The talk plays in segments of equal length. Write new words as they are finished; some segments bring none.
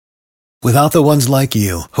Without the ones like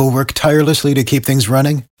you, who work tirelessly to keep things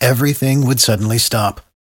running, everything would suddenly stop.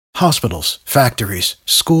 Hospitals, factories,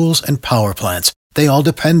 schools, and power plants, they all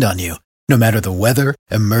depend on you. No matter the weather,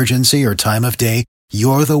 emergency, or time of day,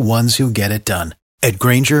 you're the ones who get it done. At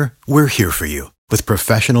Grainger, we're here for you with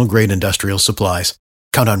professional-grade industrial supplies.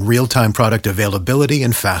 Count on real-time product availability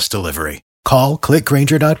and fast delivery. Call,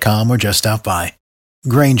 clickgrainger.com, or just stop by.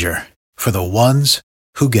 Grainger, for the ones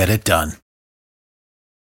who get it done.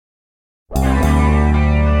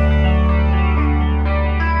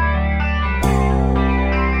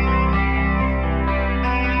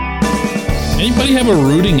 Anybody have a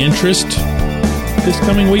rooting interest this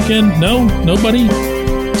coming weekend? No? Nobody?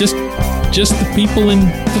 Just the people in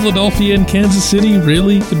Philadelphia and Kansas City?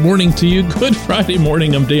 Really? Good morning to you. Good Friday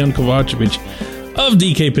morning. I'm Dejan Kovacevic of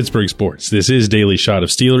DK Pittsburgh Sports. This is Daily Shot of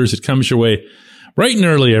Steelers. It comes your way bright and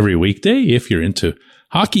early every weekday if you're into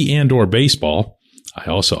hockey and or baseball. I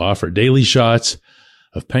also offer daily shots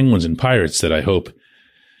of Penguins and Pirates that I hope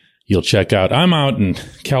you'll check out. I'm out in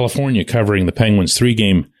California covering the Penguins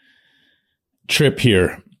 3-game trip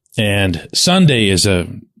here, and Sunday is a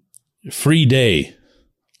free day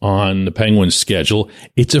on the Penguins schedule.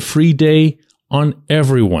 It's a free day on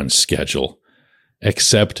everyone's schedule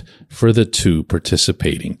except for the two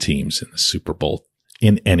participating teams in the Super Bowl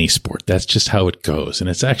in any sport. That's just how it goes, and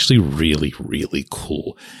it's actually really, really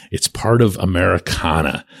cool. It's part of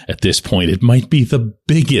Americana at this point. It might be the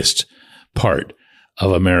biggest part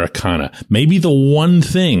of Americana, maybe the one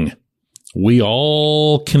thing we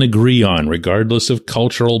all can agree on, regardless of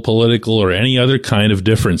cultural, political, or any other kind of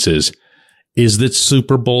differences, is that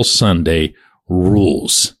Super Bowl Sunday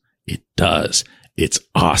rules. It does. It's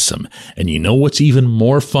awesome. And you know what's even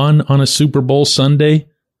more fun on a Super Bowl Sunday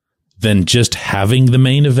than just having the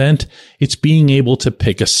main event? It's being able to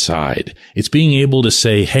pick a side. It's being able to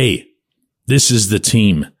say, hey, this is the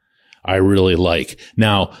team I really like.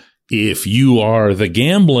 Now, if you are the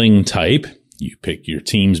gambling type, you pick your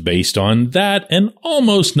teams based on that and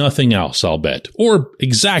almost nothing else, I'll bet, or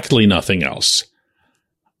exactly nothing else.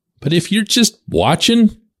 But if you're just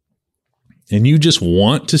watching and you just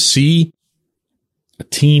want to see a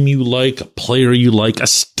team you like, a player you like, a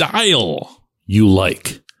style you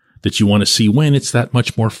like that you want to see win, it's that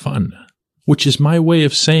much more fun, which is my way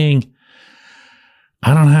of saying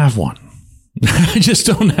I don't have one. I just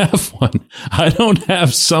don't have one. I don't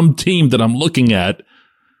have some team that I'm looking at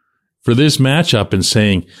for this matchup and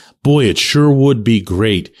saying, boy, it sure would be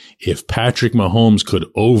great if Patrick Mahomes could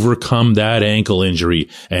overcome that ankle injury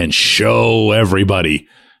and show everybody.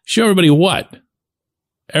 Show everybody what?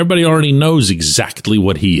 Everybody already knows exactly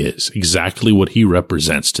what he is, exactly what he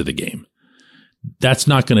represents to the game. That's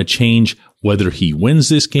not going to change whether he wins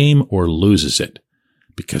this game or loses it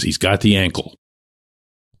because he's got the ankle.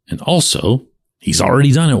 And also, he's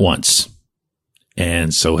already done it once.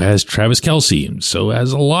 And so has Travis Kelce, and so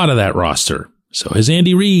has a lot of that roster. So has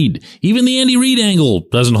Andy Reid. Even the Andy Reid angle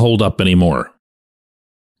doesn't hold up anymore.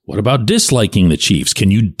 What about disliking the Chiefs?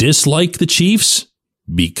 Can you dislike the Chiefs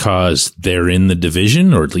because they're in the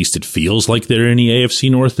division, or at least it feels like they're in the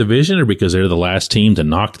AFC North division, or because they're the last team to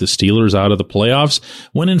knock the Steelers out of the playoffs,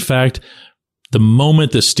 when in fact, the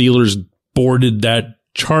moment the Steelers boarded that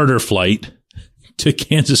charter flight to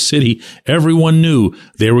Kansas City, everyone knew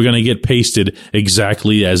they were going to get pasted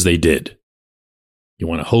exactly as they did. You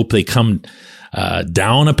want to hope they come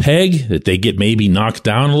down a peg, that they get maybe knocked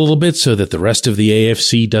down a little bit so that the rest of the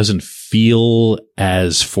AFC doesn't feel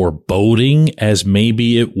as foreboding as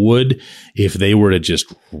maybe it would if they were to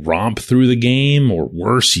just romp through the game, or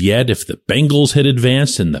worse yet, if the Bengals had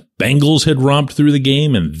advanced and the Bengals had romped through the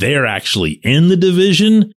game and they're actually in the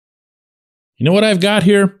division. You know what I've got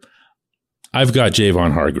here? I've got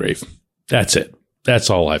Javon Hargrave. That's it. That's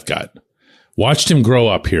all I've got. Watched him grow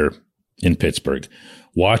up here in Pittsburgh.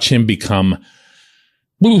 Watch him become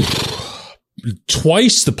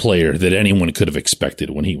twice the player that anyone could have expected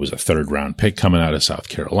when he was a third-round pick coming out of South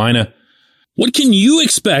Carolina. What can you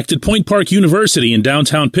expect at Point Park University in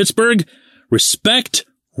downtown Pittsburgh? Respect,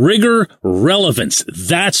 rigor, relevance.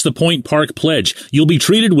 That's the Point Park Pledge. You'll be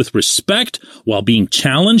treated with respect while being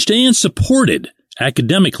challenged and supported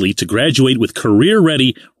academically to graduate with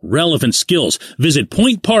career-ready, relevant skills. Visit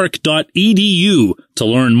pointpark.edu to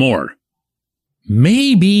learn more.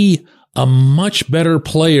 Maybe a much better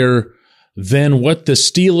player than what the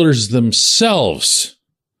Steelers themselves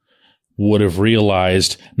would have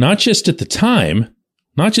realized, not just at the time,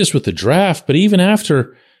 not just with the draft, but even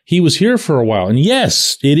after he was here for a while. And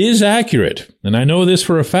yes, it is accurate, and I know this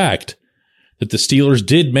for a fact, that the Steelers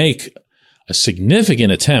did make a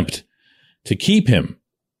significant attempt to keep him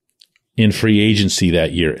in free agency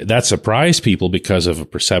that year. That surprised people because of a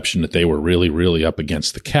perception that they were really, really up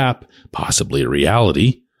against the cap, possibly a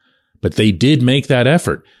reality. But they did make that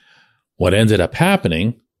effort. What ended up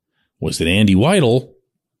happening was that Andy Weidel,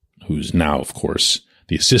 who's now, of course,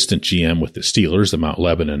 the assistant GM with the Steelers, the Mount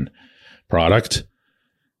Lebanon product,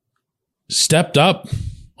 stepped up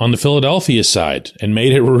on the Philadelphia side and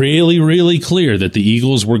made it really, really clear that the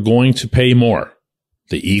Eagles were going to pay more.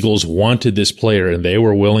 The Eagles wanted this player, and they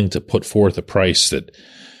were willing to put forth a price that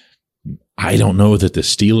I don't know that the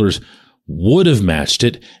Steelers would have matched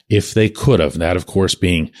it if they could have. That, of course,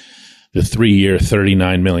 being the 3-year,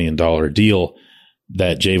 $39 million deal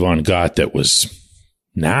that Javon got that was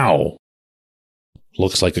now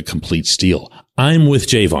looks like a complete steal. I'm with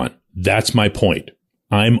Javon. That's my point.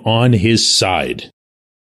 I'm on his side.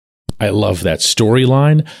 I love that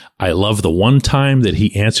storyline. I love the one time that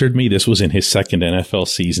he answered me. This was in his second NFL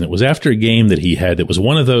season. It was after a game that he had that was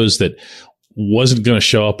one of those that wasn't going to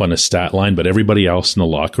show up on a stat line, but everybody else in the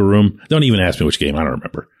locker room, don't even ask me which game, I don't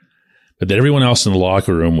remember, but that everyone else in the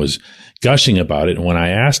locker room was gushing about it. And when I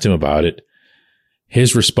asked him about it,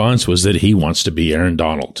 his response was that he wants to be Aaron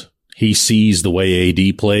Donald. He sees the way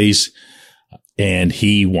AD plays, and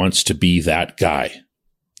he wants to be that guy.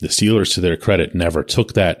 The Steelers, to their credit, never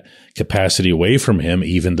took that capacity away from him,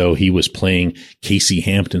 even though he was playing Casey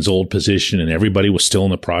Hampton's old position and everybody was still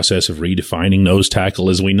in the process of redefining nose tackle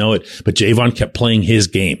as we know it. But Javon kept playing his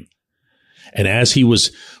game. And as he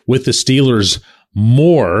was with the Steelers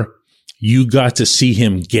more, you got to see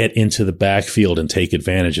him get into the backfield and take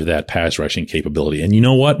advantage of that pass rushing capability. And you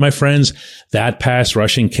know what, my friends? That pass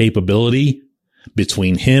rushing capability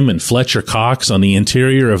between him and Fletcher Cox on the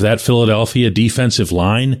interior of that Philadelphia defensive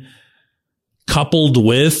line, coupled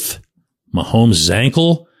with Mahomes'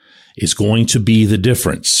 ankle, is going to be the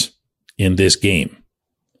difference in this game.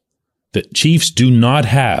 The Chiefs do not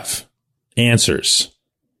have answers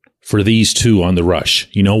for these two on the rush.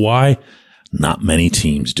 You know why? Not many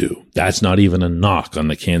teams do. That's not even a knock on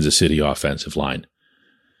the Kansas City offensive line.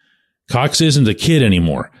 Cox isn't a kid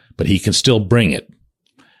anymore, but he can still bring it.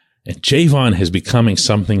 And Javon is becoming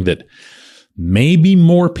something that maybe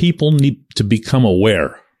more people need to become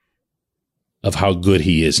aware of how good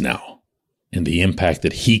he is now and the impact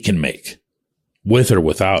that he can make with or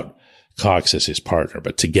without Cox as his partner.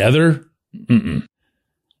 But together,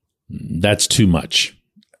 that's too much.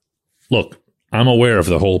 Look, I'm aware of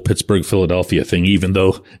the whole Pittsburgh-Philadelphia thing, even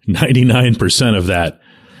though 99% of that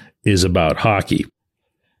is about hockey.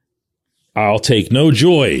 I'll take no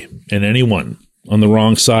joy in anyone on the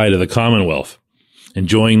wrong side of the Commonwealth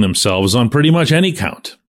enjoying themselves on pretty much any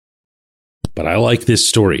count. But I like this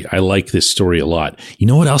story. I like this story a lot. You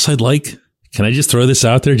know what else I'd like? Can I just throw this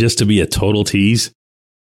out there just to be a total tease?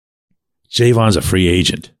 Javon's a free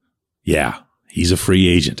agent. Yeah, he's a free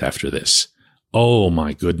agent after this. Oh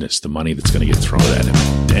my goodness, the money that's going to get thrown at him.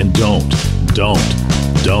 And don't.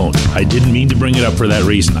 I didn't mean to bring it up for that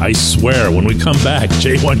reason. I swear, when we come back,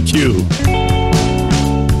 J1Q.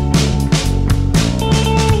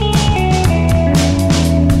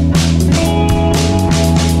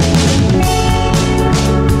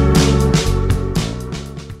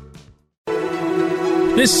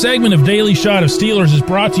 This segment of Daily Shot of Steelers is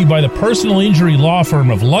brought to you by the personal injury law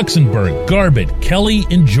firm of Luxembourg, Garbett, Kelly,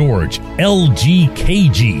 and George,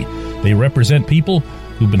 LGKG. They represent people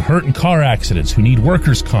who've been hurt in car accidents, who need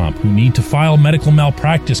workers' comp, who need to file medical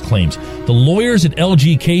malpractice claims. The lawyers at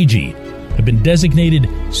LGKG have been designated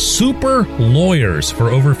super lawyers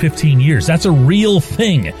for over 15 years. That's a real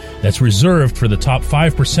thing that's reserved for the top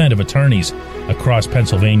 5% of attorneys across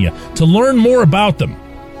Pennsylvania. To learn more about them,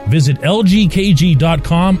 visit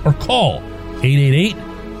lgkg.com or call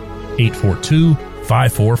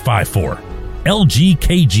 888-842-5454.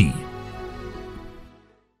 LGKG.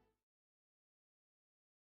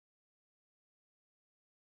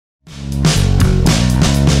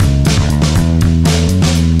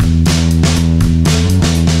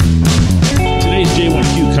 Today's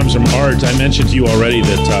J1Q comes from Art. I mentioned to you already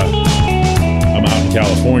that I'm out in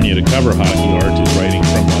California to cover hockey. Art is writing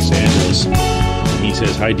from Los Angeles. He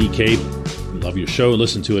says, "Hi, DK. Love your show.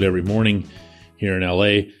 Listen to it every morning here in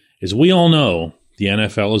LA. As we all know, the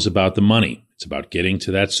NFL is about the money. It's about getting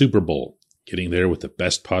to that Super Bowl, getting there with the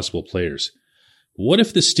best possible players. What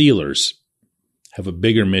if the Steelers have a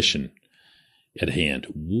bigger mission at hand?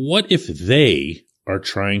 What if they are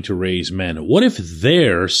trying to raise men? What if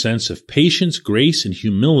their sense of patience, grace, and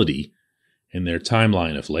humility in their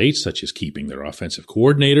timeline of late, such as keeping their offensive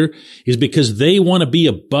coordinator, is because they want to be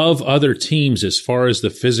above other teams as far as the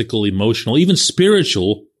physical, emotional, even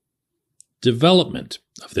spiritual development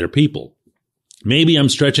of their people? Maybe I'm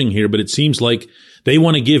stretching here, but it seems like They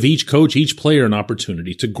want to give each coach, each player an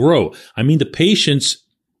opportunity to grow. I mean, the patience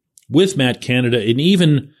with Matt Canada and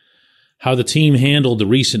even how the team handled the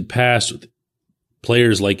recent past with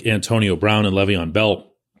players like Antonio Brown and Le'Veon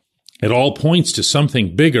Bell, it all points to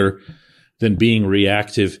something bigger than being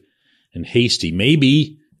reactive and hasty.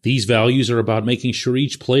 Maybe these values are about making sure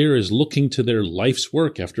each player is looking to their life's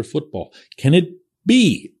work after football. Can it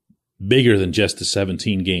be bigger than just the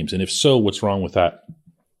 17 games? And if so, what's wrong with that?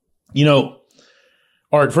 You know,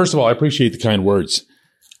 Art, first of all, I appreciate the kind words.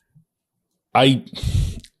 I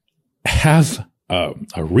have a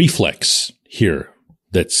reflex here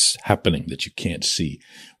that's happening that you can't see,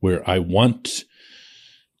 where I want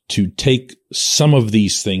to take some of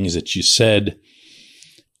these things that you said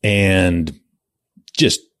and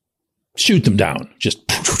just shoot them down. Just,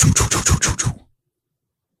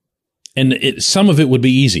 and some of it would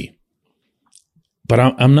be easy, but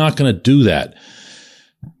I'm not going to do that,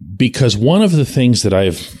 because one of the things that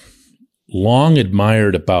I've long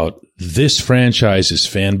admired about this franchise's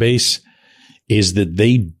fan base is that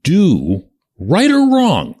they do, right or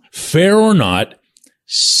wrong, fair or not,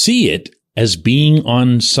 see it as being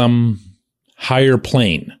on some higher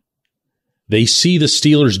plane. They see the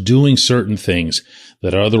Steelers doing certain things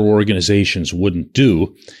that other organizations wouldn't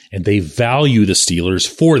do, and they value the Steelers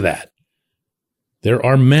for that. There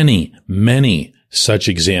are many, many such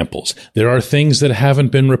examples. There are things that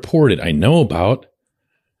haven't been reported, I know about,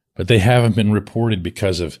 but they haven't been reported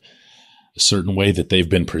because of a certain way that they've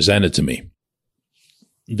been presented to me,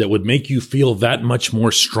 that would make you feel that much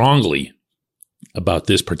more strongly about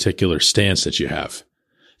this particular stance that you have.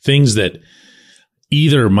 Things that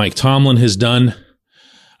either Mike Tomlin has done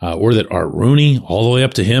or that Art Rooney, all the way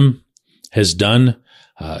up to him, has done.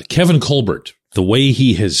 Kevin Colbert, the way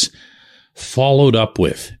he has followed up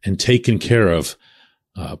with and taken care of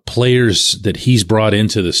players that he's brought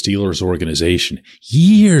into the Steelers organization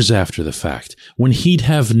years after the fact, when he'd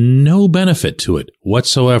have no benefit to it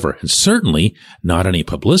whatsoever, and certainly not any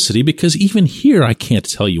publicity, because even here I can't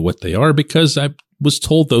tell you what they are because I was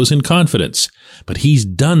told those in confidence. But he's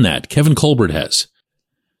done that. Kevin Colbert has.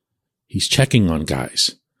 He's checking on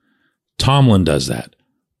guys. Tomlin does that.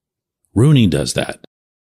 Rooney does that.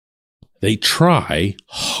 They try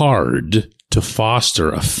hard to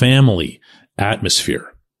foster a family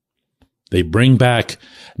atmosphere. They bring back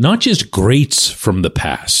not just greats from the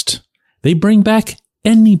past. They bring back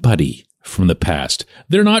anybody from the past.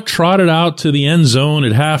 They're not trotted out to the end zone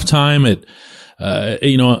at halftime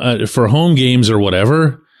for home games or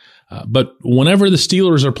whatever. But whenever the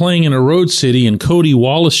Steelers are playing in a road city and Cody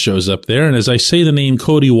Wallace shows up there, and as I say the name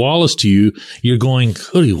Cody Wallace to you, you're going,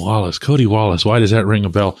 Cody Wallace, why does that ring a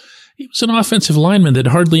bell? He was an offensive lineman that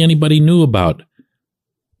hardly anybody knew about.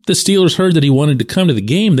 The Steelers heard that he wanted to come to the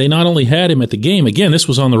game. They not only had him at the game, again, this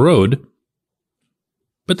was on the road,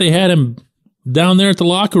 but they had him down there at the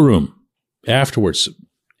locker room afterwards.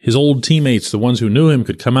 His old teammates, the ones who knew him,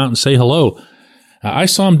 could come out and say hello. I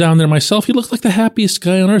saw him down there myself. He looked like the happiest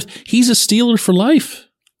guy on earth. He's a Steeler for life.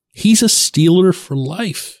 He's a Steeler for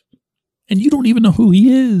life. And you don't even know who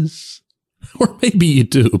he is. Or maybe you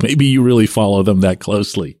do. Maybe you really follow them that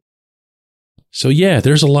closely. So yeah,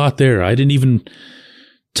 there's a lot there. I didn't even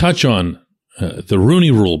touch on the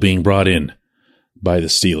Rooney Rule being brought in by the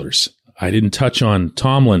Steelers. I didn't touch on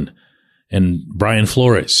Tomlin and Brian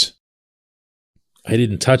Flores. I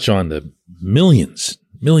didn't touch on the millions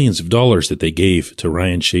of dollars that they gave to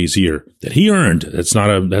Ryan Shazier that he earned. That's not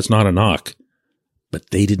a knock,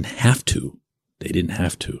 but they didn't have to. They didn't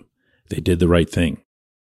have to. They did the right thing.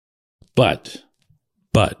 But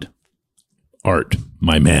Art,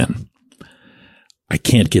 my man, I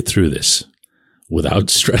can't get through this without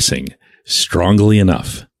stressing strongly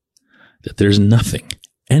enough that there's nothing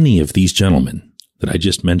any of these gentlemen that I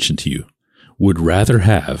just mentioned to you would rather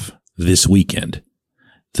have this weekend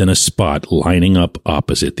than a spot lining up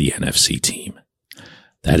opposite the NFC team.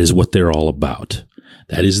 That is what they're all about.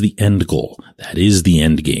 That is the end goal. That is the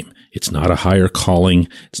end game. It's not a higher calling.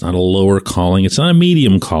 It's not a lower calling. It's not a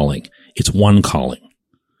medium calling. It's one calling.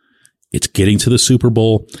 It's getting to the Super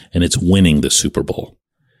Bowl, and it's winning the Super Bowl.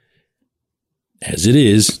 As it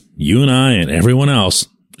is, you and I and everyone else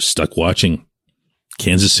stuck watching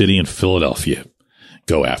Kansas City and Philadelphia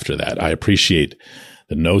go after that. I appreciate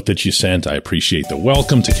the note that you sent. I appreciate the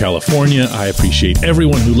welcome to California. I appreciate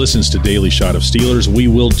everyone who listens to Daily Shot of Steelers. We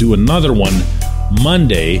will do another one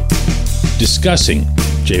Monday discussing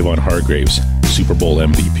Javon Hargrave's Super Bowl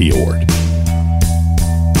MVP award.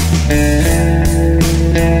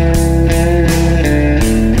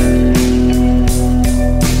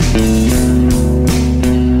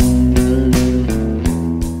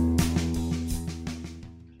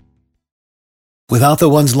 Without the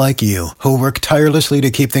ones like you, who work tirelessly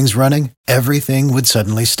to keep things running, everything would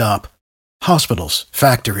suddenly stop. Hospitals,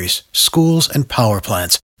 factories, schools, and power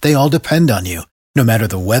plants, they all depend on you. No matter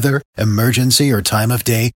the weather, emergency, or time of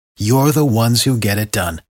day, you're the ones who get it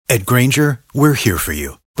done. At Grainger, we're here for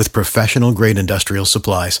you with professional-grade industrial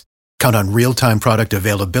supplies. Count on real-time product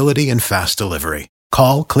availability and fast delivery.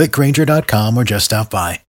 Call, click Grainger.com, or just stop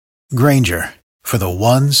by. Grainger, for the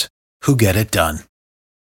ones who get it done.